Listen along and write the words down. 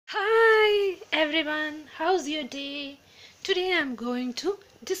everyone, how's your day? Today I'm going to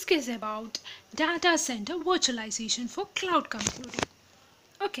discuss about data center virtualization for cloud computing.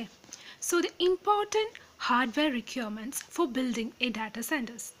 Okay, so the important hardware requirements for building a data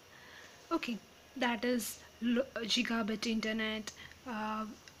centers. Okay, that is gigabit internet, uh,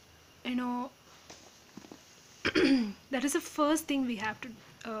 you know, that is the first thing we have to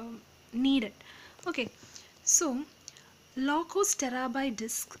need it. Okay, so low-cost terabyte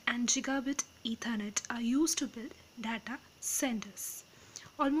disks and gigabit Ethernet are used to build data centers.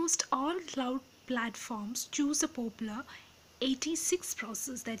 Almost all cloud platforms choose a popular 86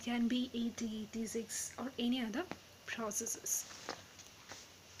 process, that can be 80, 86 or any other processes.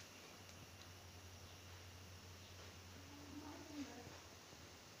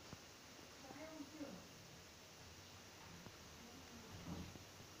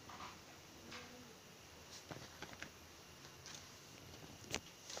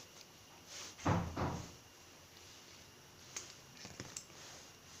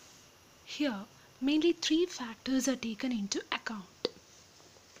 Here, mainly three factors are taken into account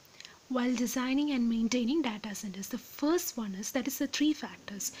while designing and maintaining data centers. The first one is, that is the three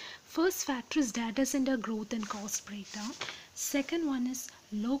factors. First factor is data center growth and cost breakdown. Second one is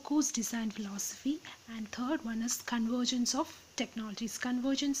low cost design philosophy, and third one is convergence of technologies.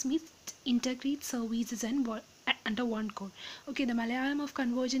 Convergence means integrate services and under one code. Okay, the Malayalam of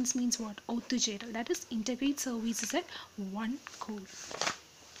convergence means what? Ottucheral. That is integrate services at one code.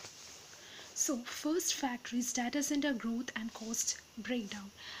 So first factor is data center growth and cost breakdown.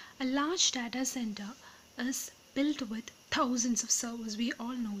 A large data center is built with thousands of servers. We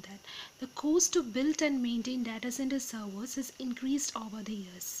all know that. The cost to build and maintain data center servers has increased over the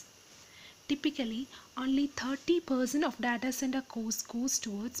years. Typically, only 30% of data center cost goes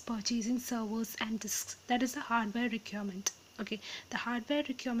towards purchasing servers and disks. That is the hardware requirement. Okay, the hardware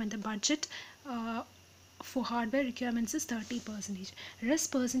requirement, the budget for hardware requirements is 30%.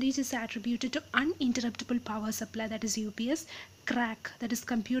 Rest percentage is attributed to uninterruptible power supply, that is UPS, CRAC, that is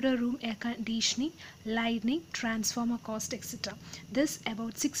computer room air conditioning, lighting, transformer cost, etc. This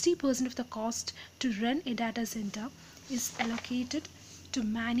about 60% of the cost to run a data center is allocated to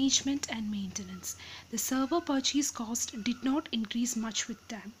management and maintenance. The server purchase cost did not increase much with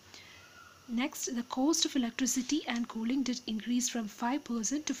time. Next, the cost of electricity and cooling did increase from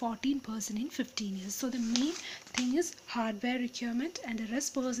 5% to 14% in 15 years. So the main thing is hardware requirement, and the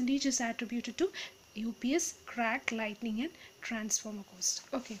rest percentage is attributed to UPS, CRAC, lightning and transformer cost.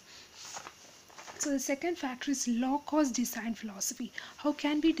 Okay. So the second factor is low cost design philosophy. How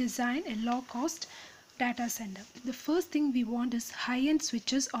can we design a low cost data center? The first thing we want is high-end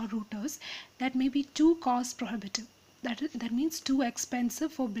switches or routers that may be too cost prohibitive. That means too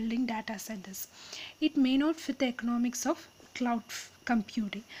expensive for building data centers. It may not fit the economics of cloud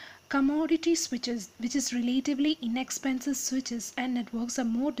computing. Commodity switches, which is relatively inexpensive switches and networks, are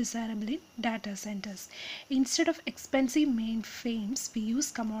more desirable in data centers. Instead of expensive mainframes, we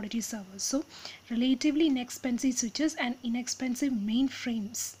use commodity servers. So relatively inexpensive switches and inexpensive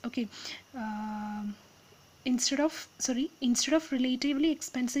mainframes. Okay. Instead of relatively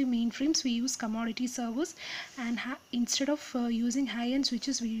expensive mainframes, we use commodity servers, and instead of using high-end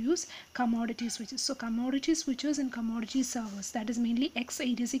switches, we use commodity switches. So commodity switches and commodity servers, that is mainly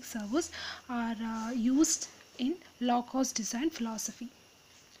x86 servers, are used in low cost design philosophy.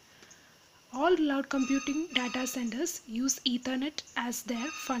 All cloud computing data centers use Ethernet as their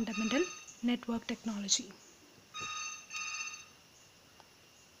fundamental network technology.